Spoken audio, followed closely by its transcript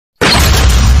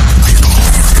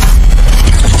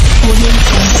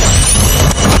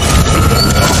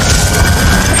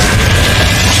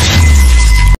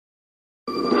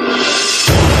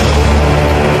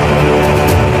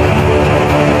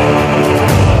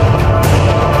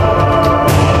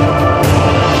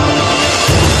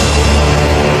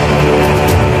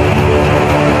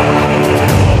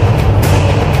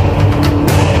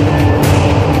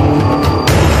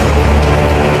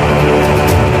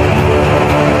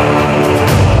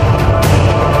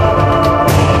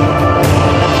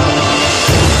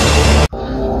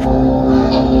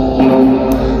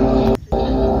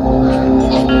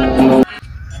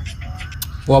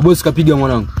Wa boss kapiga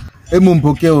mwanangu. Hebu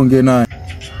mpokee ongea naye.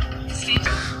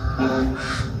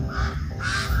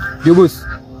 Ndio boss.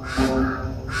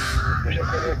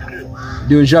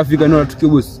 Ndio nishafika na tukio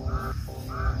boss.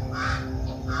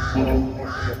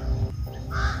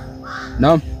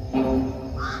 Naam.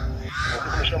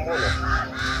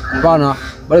 Bana,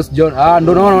 bado sijaona.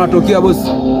 Ndio naona wanatokea boss.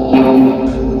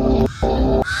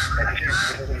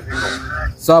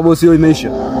 Sawa boss, hiyo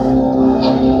imeisha.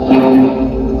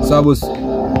 Sawa boss.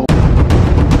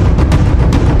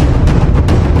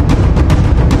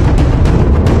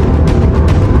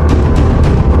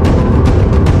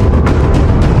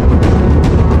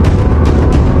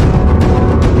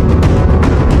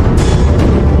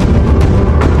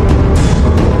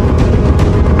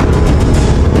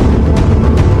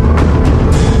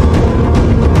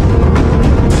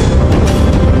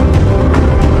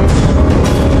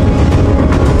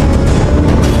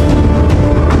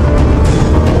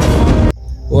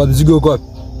 Mzigo uko wapi?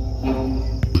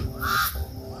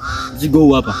 Mzigo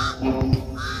huu hapa.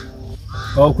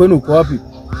 Kwenu uko wapi?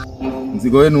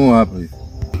 Mzigo wenu hapa hivi.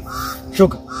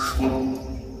 Shoka.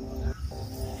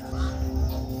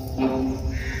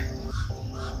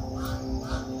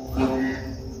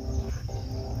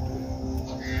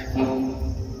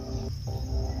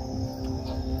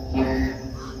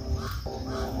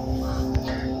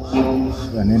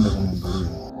 Nenda kwa mwangalia.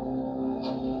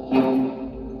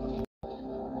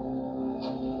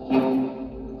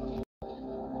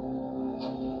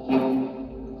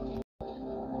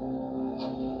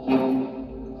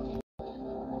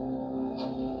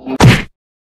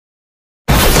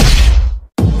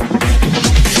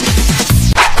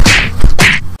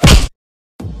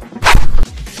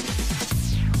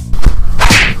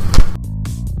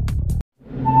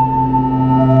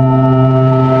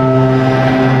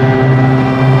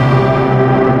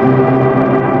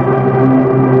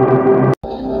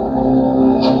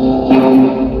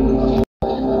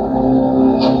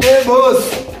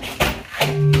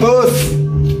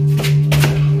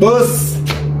 Boss.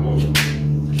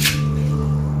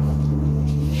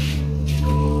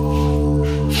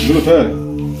 Ndio tayari.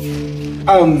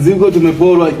 Mzigo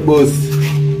tumeporwa boss.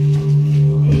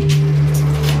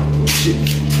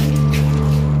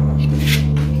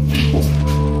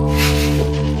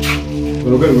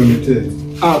 Unataka uniletee?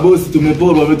 Boss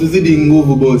tumeporwa, wametuzidi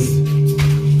nguvu boss.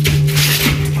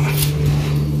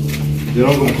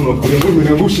 Jana mkono kwa nguvu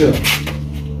inangusha.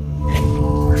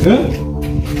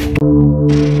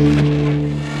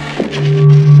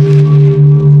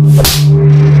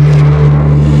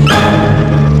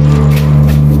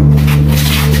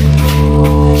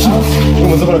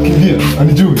 Unataka kukimbia?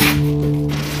 Anijui.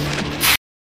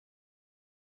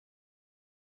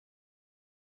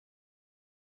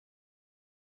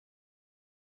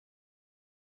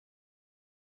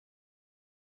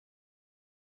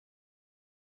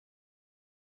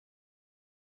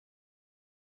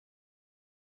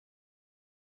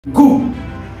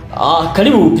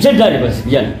 Karibu picha ndani basi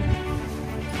vijana.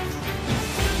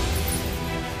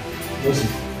 Bosi.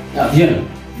 Vijana.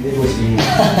 Ndio bosi.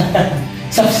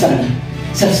 Safi sana.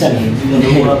 Safi sana.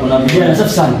 Kuna vijana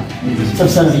safi sana. Safi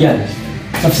sana vijana.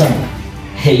 Safi sana.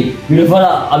 Hey, yule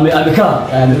fala amekaa.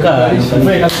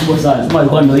 Amefanya kazi kubwa sana. Sema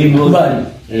alikuwa ndio hivyo bali.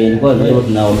 Nilikuwa ndio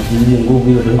tunatumia nguvu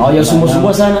hiyo.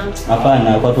 Hawajasumbua sana?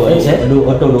 Hapana, watu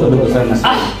wadogo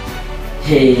sana.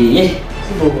 Hey,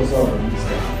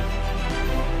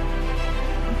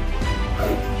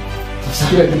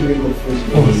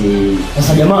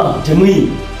 sasa jamaa temu hii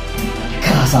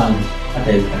kaa sana.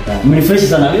 Hata ikata. Mnifresh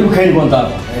sana. Hebu kaeni kwanza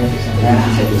hapa.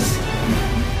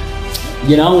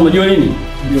 Jina langu unajua nini?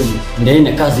 Ndio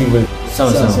na kazi hivyo.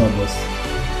 Sawa sawa boss.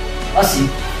 Basi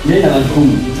nenda na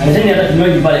majukumu. Leteni hata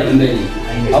kinywaji pale pembeni.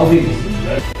 Au vipi?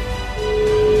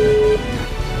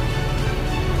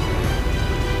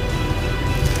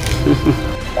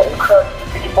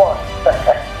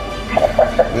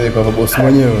 Kwa boss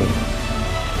mwenyewe.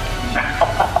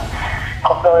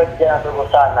 Kwa kijana ndogo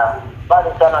sana. Bali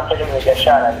sana mchezo wa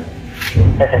biashara.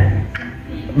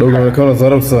 Dogo anaonekana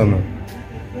dharau sana.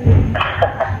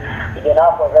 Kijana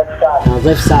hapo sana.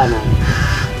 Dhaifu sana.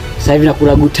 Sasa hivi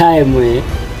nakula good time wewe.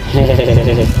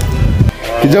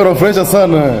 Kijana unafurahisha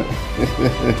sana.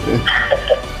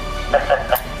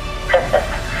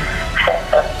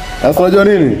 Sasa unajua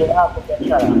nini?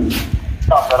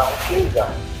 Sasa nakusikiliza.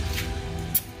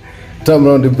 Time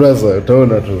round brother,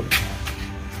 utaona tu.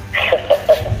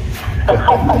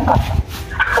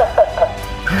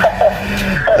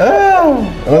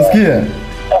 Unasikia?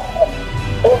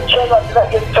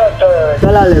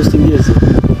 Kalale usingizi.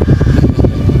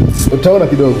 Utaona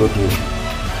kidogo tu.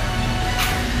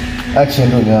 Action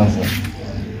ndio inaanza.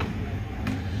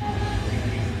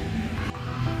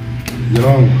 Jina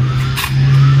wangu.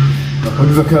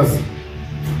 Nakuuliza kazi.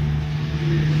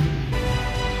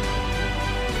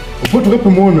 Upo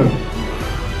tukapomwona.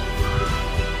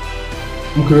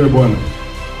 Mke yule bwana.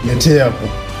 Niletee hapo.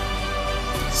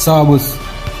 Sawa boss.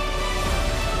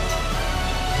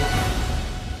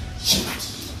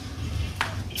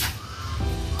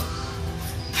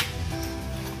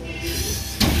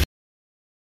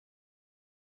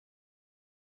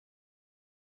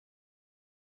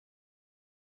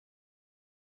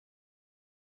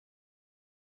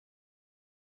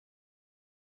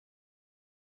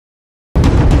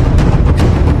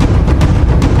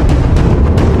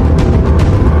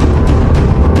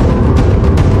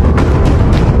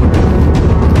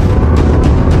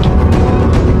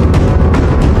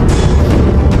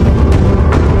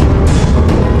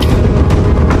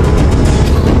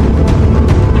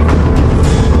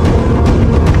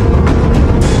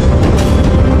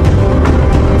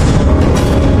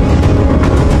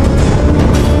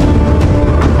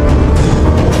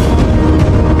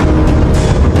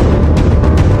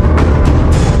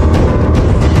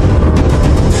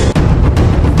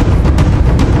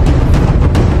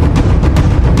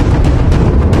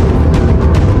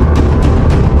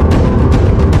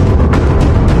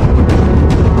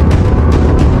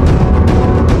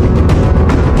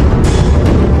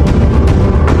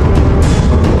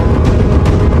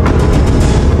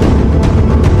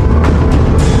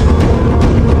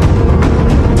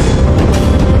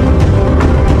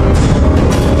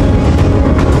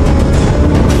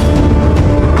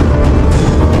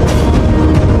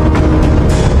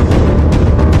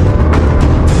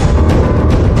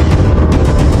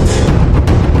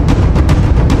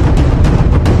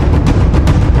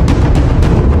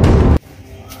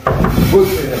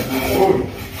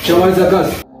 Shamaliza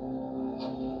kazi.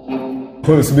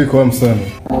 Pole subiri kwa msana.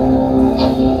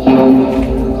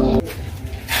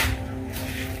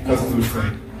 Kazi nzuri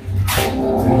sana.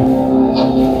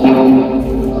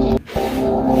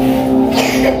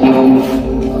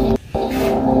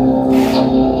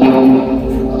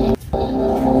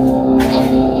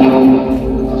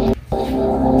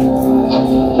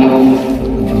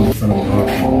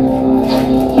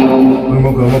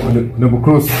 Double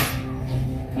cross.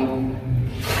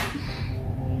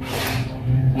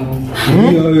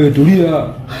 Tulia.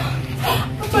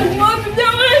 Hapa ni wapi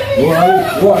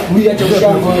jamani? Tulia cha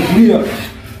shamba, tulia.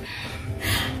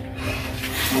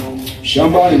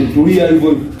 Shamba ni tulia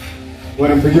hivyo.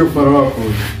 Wanampigia ufara wako.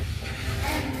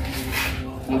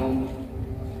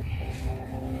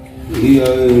 Tulia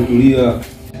tulia.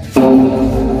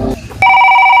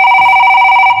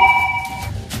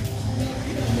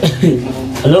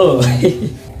 Hello.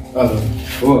 Hello.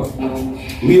 Oh.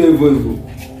 Tulia hivyo hivyo.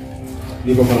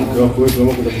 Niko kwa mke wako wewe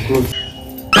tunamwona double cross.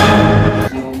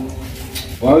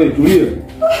 Wawe tulia.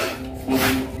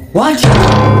 What?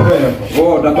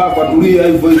 Oh, dabaka tulia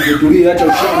hivyo hivyo, tulia acha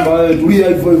shamba wewe, tulia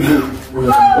hivyo hivyo.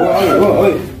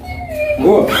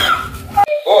 Oh.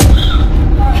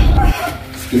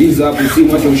 Sikiliza hapo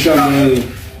simu acha shamba wewe.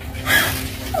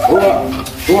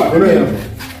 Tulia hapo.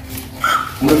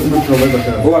 Mnasema tunaweza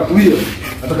kazi. Tulia.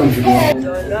 Nataka mzigo wangu.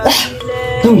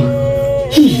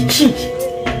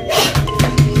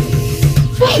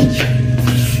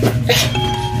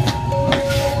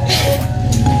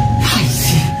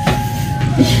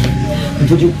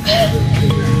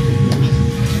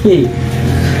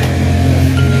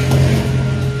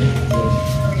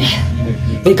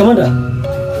 Hey, kamanda.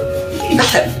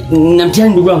 Namtiani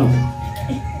ndugu wangu.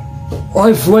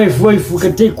 Wife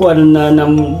katekwa na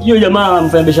hiyo jamaa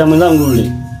mfanya biashara mwenzangu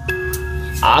yule.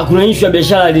 Kuna issue ya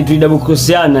biashara ili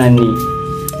tulidabukosiana yani.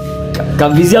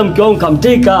 Kavizia mke wangu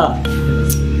kamteka.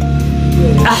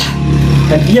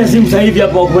 Kapigia simu sasa hivi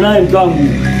hapa uko naye mke wangu.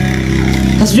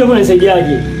 Sasa sijui bwana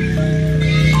nisaidiaje.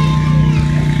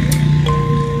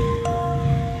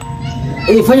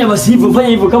 Fanya basi hivyo, fanya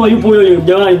hivyo kama yupo huyo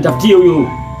jamani nitafutie huyo.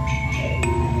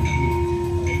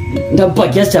 Nitampa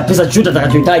kiasi cha pesa chochote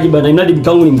atakachohitaji bana, inadi mke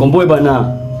wangu nimkomboe bana.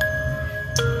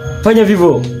 Fanya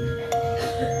vivyo.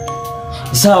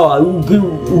 Sawa,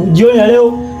 jioni ya leo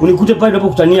unikute pale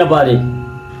tunapokutania pale.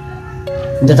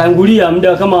 Nitatangulia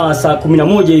muda kama saa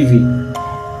 11 hivi.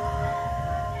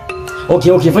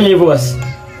 Okay, fanya hivyo basi.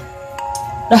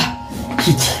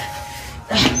 Shit.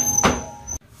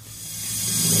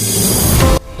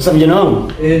 Sasa vijana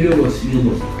wangu, Ndio boss.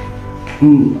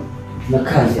 na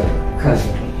kazi.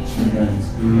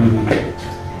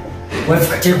 Wife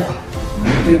katekwa.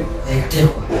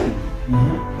 Katekwa.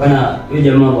 Bana, yule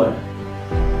jamaa bwana.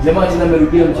 Jamaa tena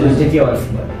amerudia mchezo. Anatetea wife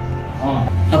bwana.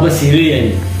 Hapa Syria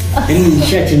ni. Yaani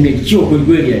nishachanganyikiwa kweli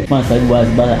kweli. Maana sababu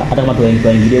hata kama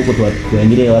tuingilie huko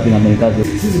tuingilie wapi na Amerika.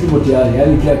 Sisi tupo tayari,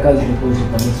 yaani kila kazi tuko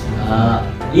kabisa.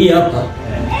 Hii hapa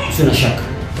sina shaka.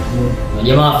 Na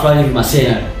jamaa fulani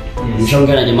macenary.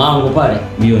 Nishaongea na jamaa wangu pale.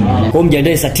 Ndio. Kwa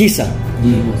mjiandae saa 9.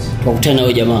 Ndio. Tukutane na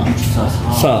wewe jamaa.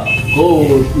 Sawa.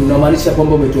 Unamaanisha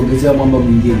kwamba umetuongezea mambo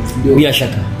mengine. Ndio. Bila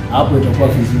shaka. Hapo itakuwa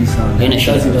vizuri sana. Haina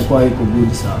shaka. Itakuwa iko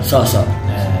good sana. Sawa sawa.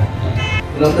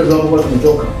 Na mtazamo wangu kwa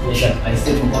tumetoka. Bila shaka. I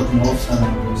stay kwa tuna off sana.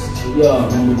 Sijua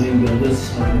mambo mengi ndio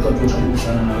sisi tunataka tuwe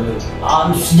sana na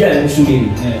wewe. Msijali msubiri.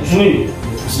 Msubiri.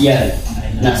 Msijali.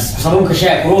 Na kwa sababu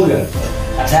kashaya koroga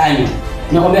hatani.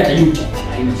 Nakwambia atajuta.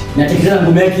 Natekeleza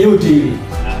ngome yake yote ile.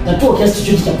 Natoa kiasi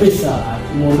chochote cha pesa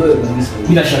Muondoe kabisa.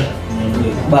 bila shaka.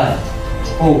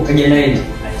 Bye. Kaja naeni.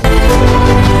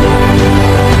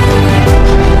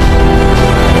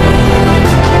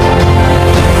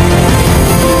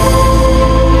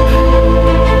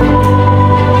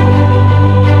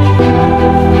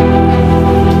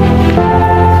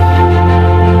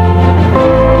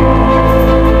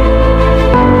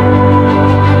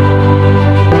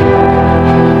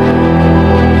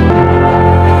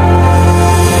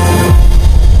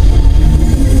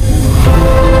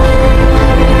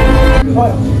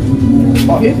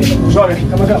 Sorry.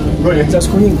 Kama ngoja za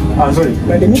siku nyingi. Sorry.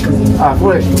 Badilika.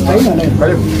 Pole. Haina neno.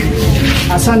 Karibu.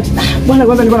 Asante. Bwana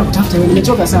kwanza nilikuwa nakutafuta wewe,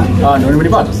 nimechoka sana. Ndio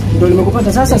nimelipata. Ndio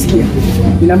nimekupata sasa sikia.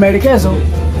 Nina maelekezo.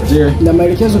 Je, nina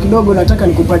maelekezo kidogo nataka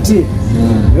nikupatie.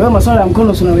 Wewe masuala ya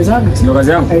mkono unawezaga? Ndio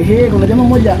kazi yangu. Kuna jamaa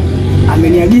mmoja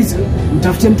ameniagiza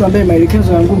mtafutie mtu ambaye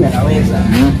maelekezo ya ngumi anaweza.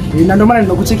 Na ndio maana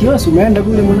nimekucheki wewe, umeenda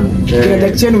kule mwana. Kile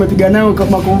daktari umepiga nao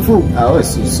kama kumfu. Wewe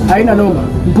si. Haina noma.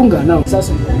 Mpunga nao.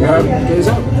 Sasa.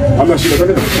 Hamna shida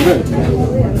twende.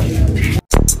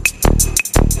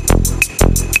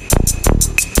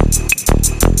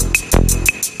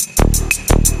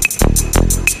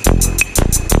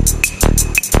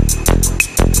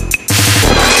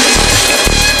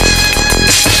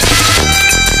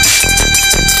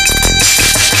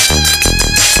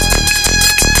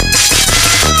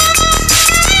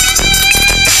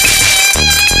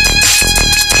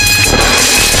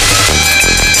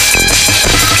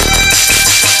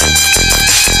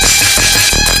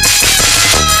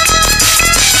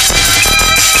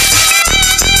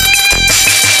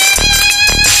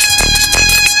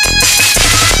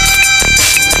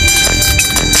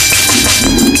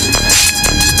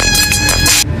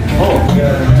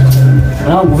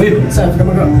 Mwanangu vipi? Safi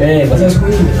kama kawa. Kwa siku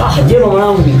hii. Jema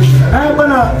mwanangu.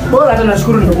 Bwana, bora hata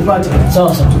nashukuru nimekupata.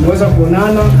 Sawa sawa. Tumeweza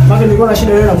kuonana. Maana nilikuwa na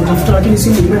shida leo na kutafuta lakini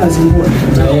simu imenazingua.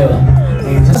 Naelewa.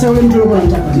 Sasa yule mtu yuko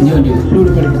anataka. Ndio.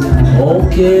 Ndio pale.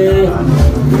 Okay.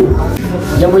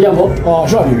 Jambo.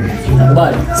 Shwari.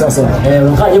 Nakubali. Sasa.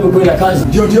 Unakaa jembe kweli la kazi?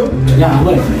 Ndio. Ya,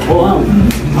 wewe.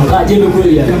 Unakaa jembe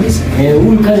kweli ya. Kabisa.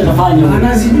 Huyu kazi anafanya.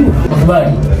 Anazijua.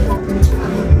 Nakubali.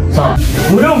 Sawa.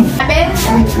 Mhudumu.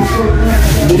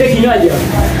 Ndio kinywaji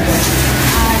hapa.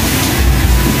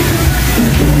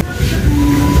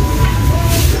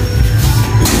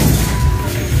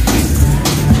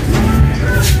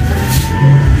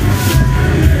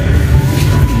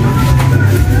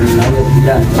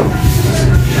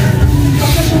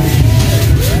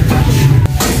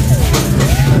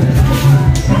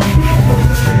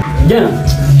 Jana,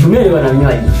 tumeni bwana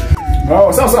vinywaji.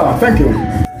 Sawa. Thank you.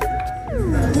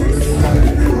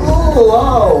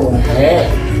 Wow.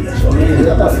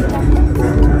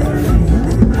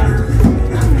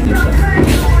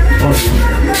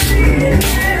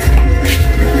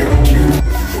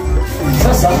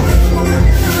 Sasa,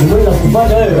 unaweza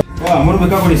kupata wewe. Mbona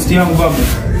umekaa kwenye siti yangu baba?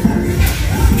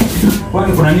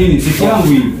 Kwani kuna nini? Siti yangu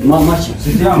hii. Machi.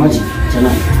 Siti yangu. Machi. Chana.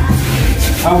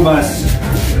 Au basi.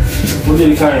 Ngoja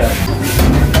nikae hapa.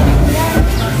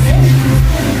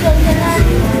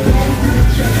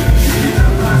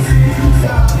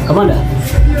 Kamanda,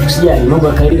 usijali, mambo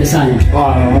ya kawaida sana.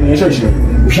 Nimeshaisha.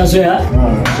 Ushazoea?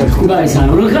 Nikubali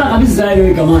sana. Unakaa kabisa sasa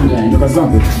wewe kamanda. Ndio kazi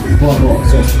zangu. Poa.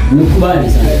 Nikubali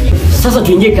sana. Sasa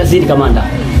tuingie kazini kamanda.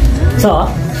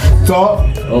 Sawa?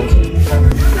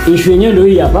 Okay. Issue yenyewe ndio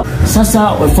hii hapa. Sasa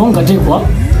wafunga katekwa.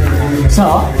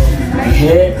 Sawa?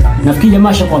 Nafikiri jamaa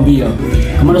ashakwambia.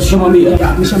 Kamanda sishamwambia.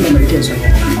 Nimeshampa maelekezo.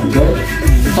 Okay.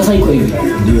 Sasa iko hivi.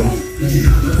 Ndio.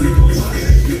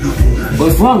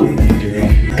 Bosi wangu.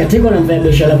 Katika na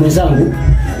biashara mwenzangu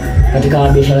katika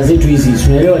biashara zetu hizi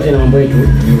tunaelewa tena mambo yetu.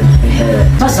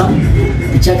 Sasa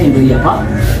chake ndio hii hapa.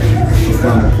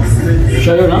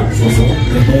 Shaona?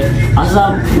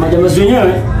 Sasa majambazi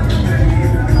wenyewe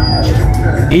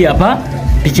hii hapa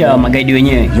picha ya magaidi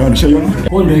wenyewe. Ndio nishaiona.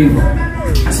 Ndio hivyo.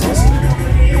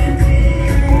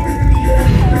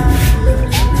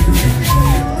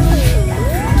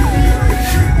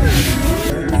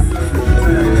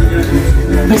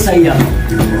 pesa hii hapa.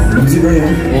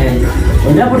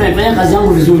 Endapo naifanya kazi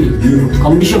yangu vizuri,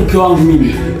 tukamrudisha mke wangu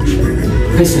mimi.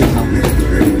 Pesa hii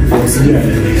hapa.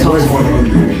 Sawa.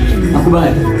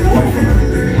 Nakubali.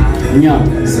 Nyama.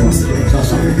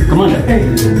 Sawa. Kamanda.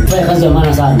 Fanya kazi ya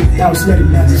maana sana.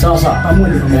 Sawa.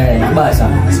 Pamoja. Nakubali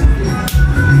sana.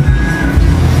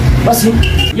 Basi,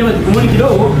 jamaa tukumuni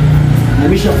kidogo na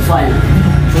misha kufanya.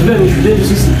 Tumbele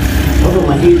sisi. Watu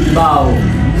mahiri bao.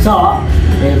 Sawa?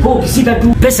 Kwa ukisika tu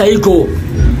pesa iko.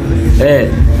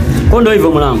 Kwa ndio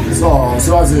hivyo mwanangu. Sawa,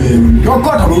 siwazi.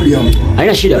 Kokota rudi hapo.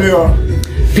 Haina shida.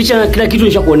 Picha na kila kitu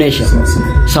nishakuonesha.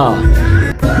 Sawa.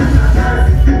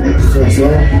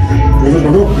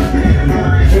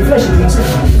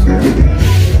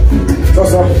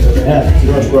 Sasa.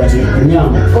 Tunachukua hizi.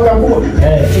 Nyama. Kwa nguo.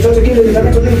 Chochote kile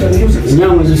nitakachopita niuze.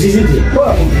 Nyama hizo sisi.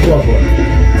 Poa.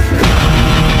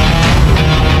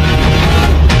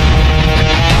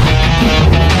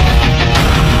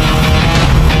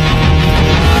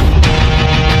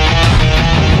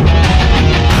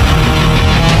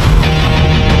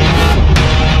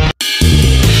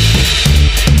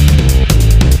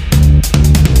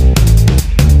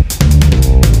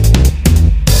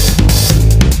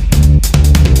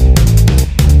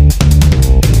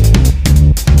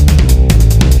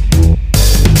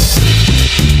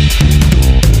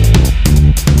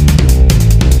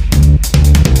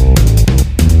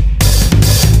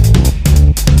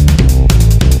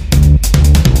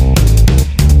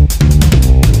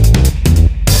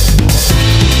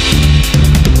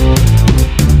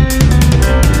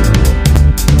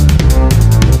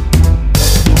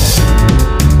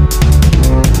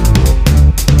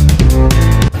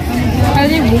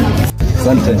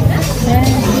 Asante.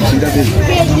 Shida vipi?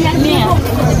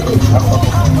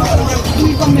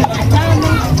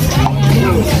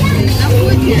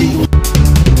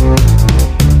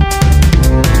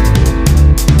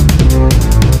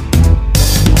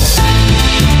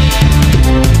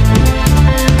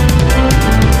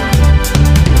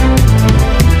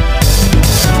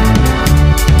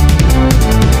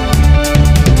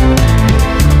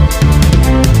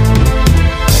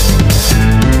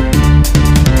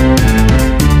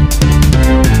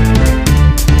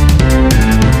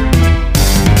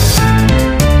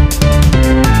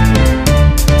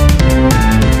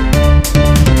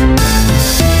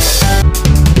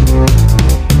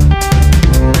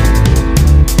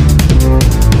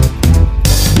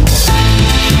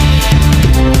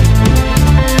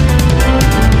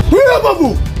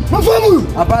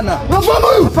 Hapana.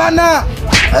 Nafahamu. Hapana.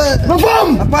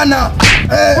 Nafahamu. Hapana.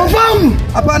 Nafahamu.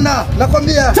 Hapana.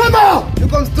 Nakwambia. Sema.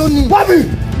 Yuko msituni. Wapi?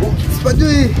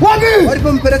 Sipajui. Wapi?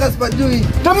 Walipompeleka sipajui.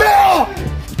 Tembea.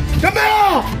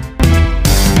 Tembea.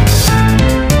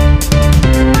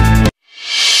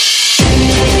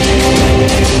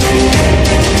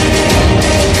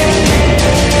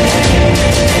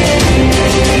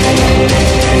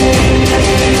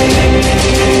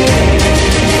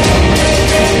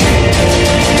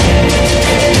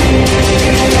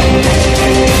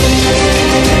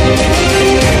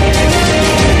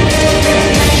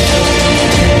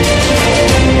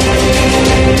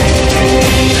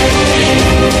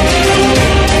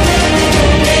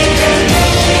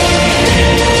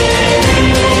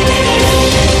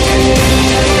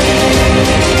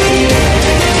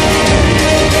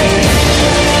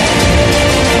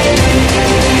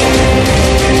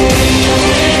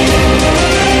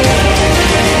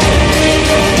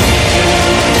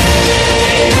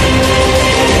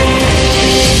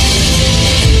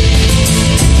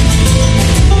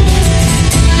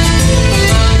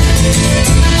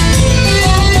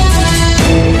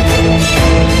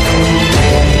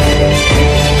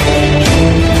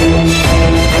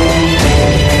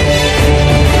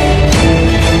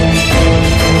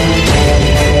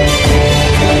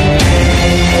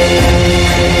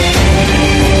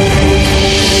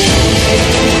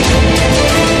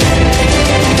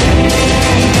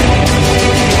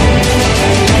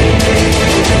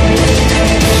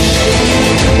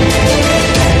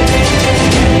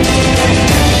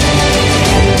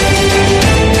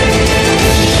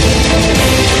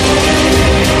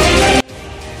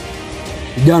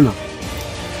 Vijana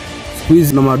siku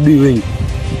hizi na maadui wengi,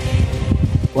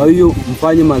 kwa hiyo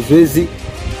mfanye mazoezi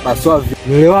paswavyo.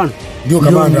 Unaelewana? Ndio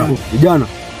kamanda. Vijana,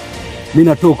 mimi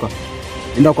natoka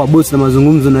nenda kwa boss na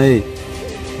mazungumzo na yeye,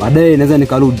 baadaye naweza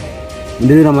nikarudi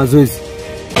endelee na mazoezi.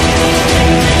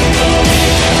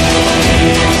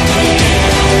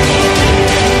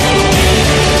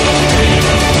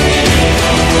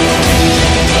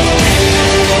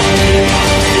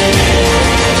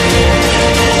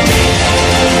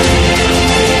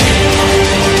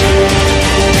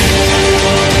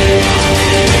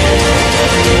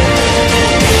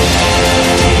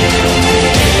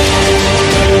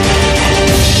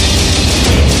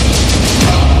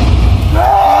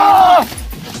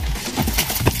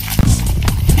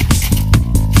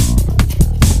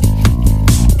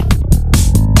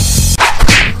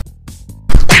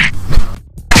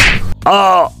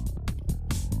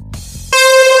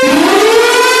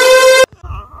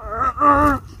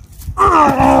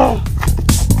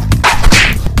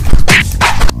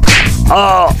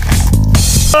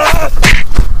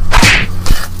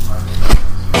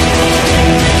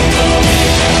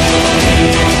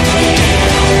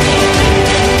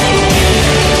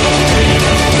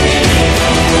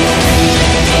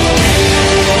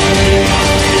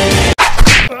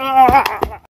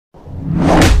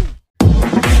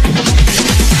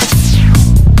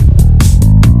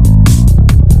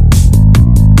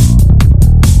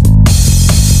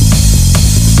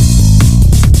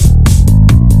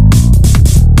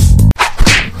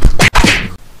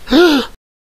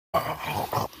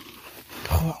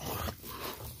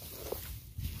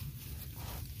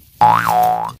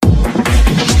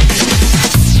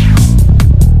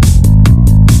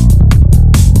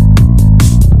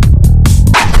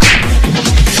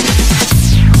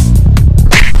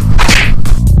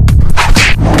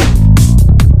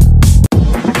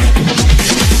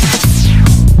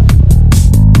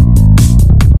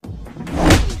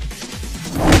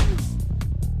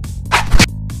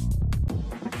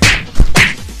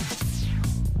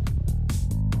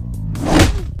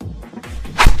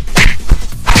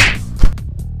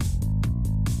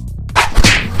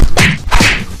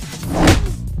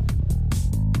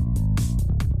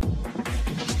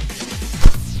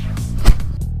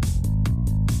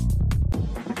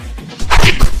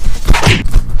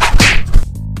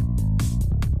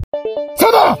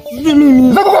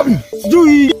 Mimi. Zako wapi?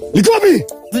 Sijui. Liko wapi?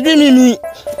 Sijui mimi.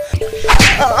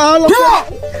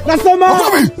 Nasema.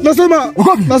 Nasema.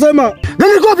 Nasema.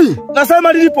 Nani liko wapi?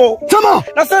 Nasema lilipo. Sema.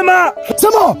 Nasema.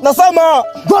 Sema. Nasema.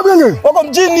 Wapi nge? Wako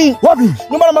mjini. Wapi?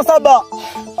 Nyumba namba 7.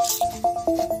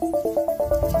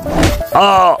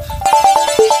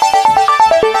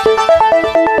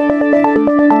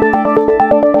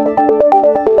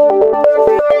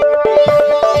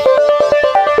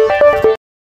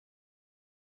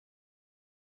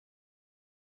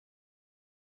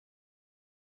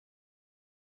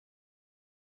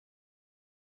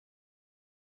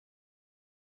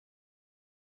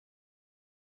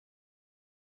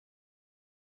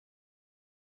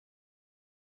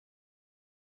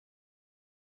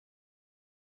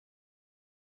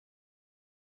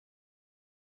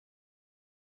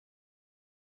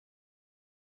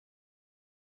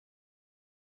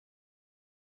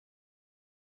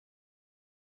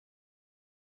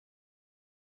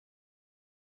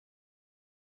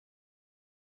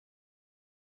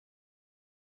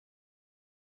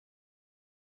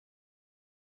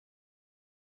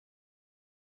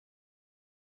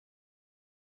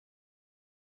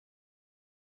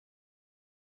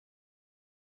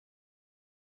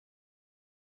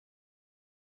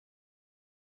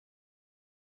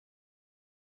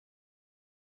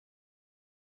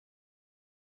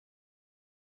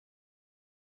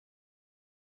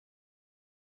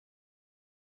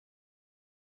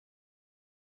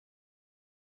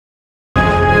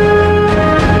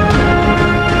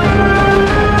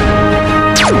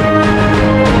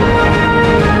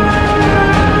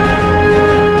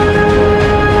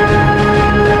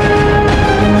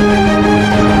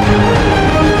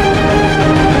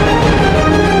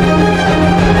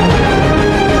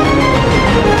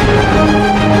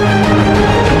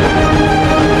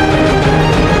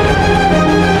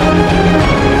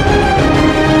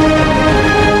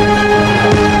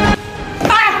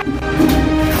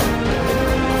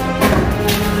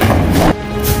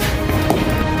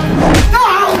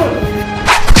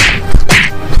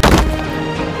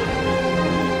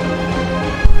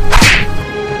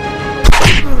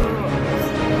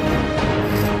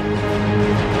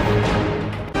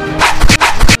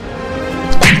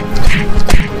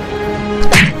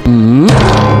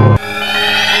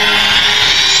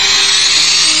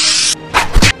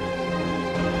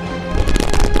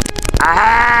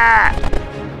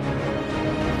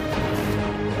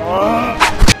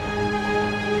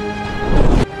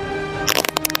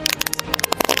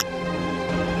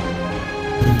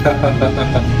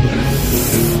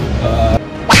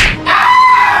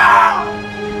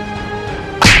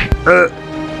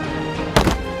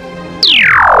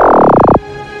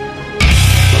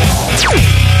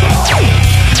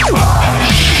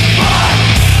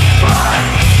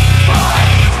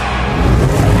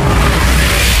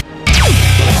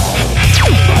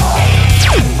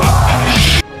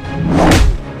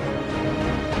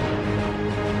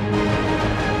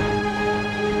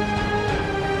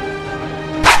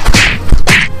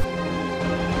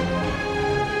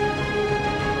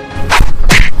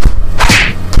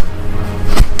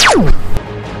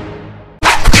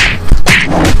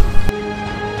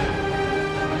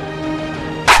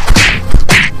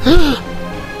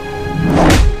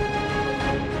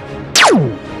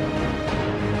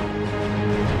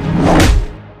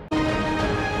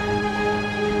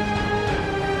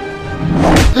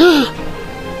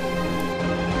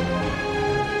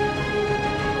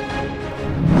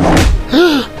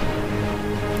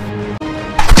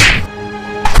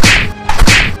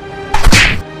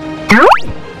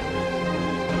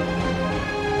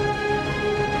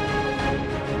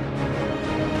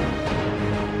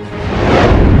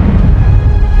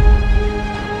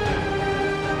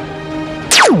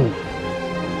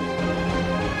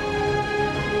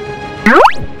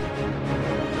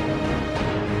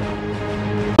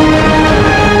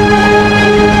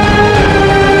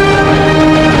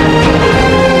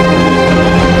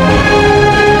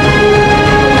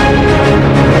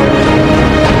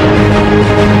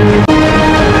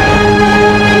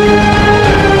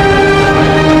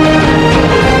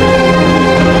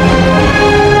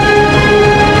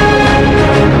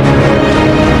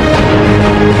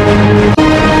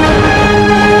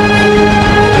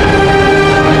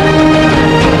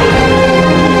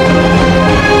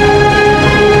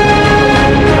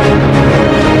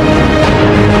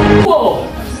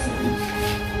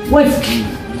 What?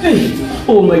 Hey.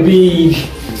 Oh my baby.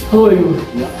 How are you?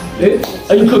 Eh?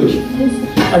 Are you good?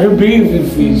 I don't believe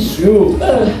if it's you.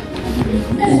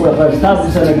 Kuna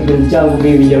pastabu sana kipenzi changu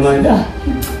baby jamani.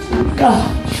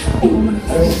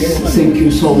 Thank you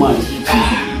so much.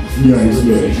 Yeah.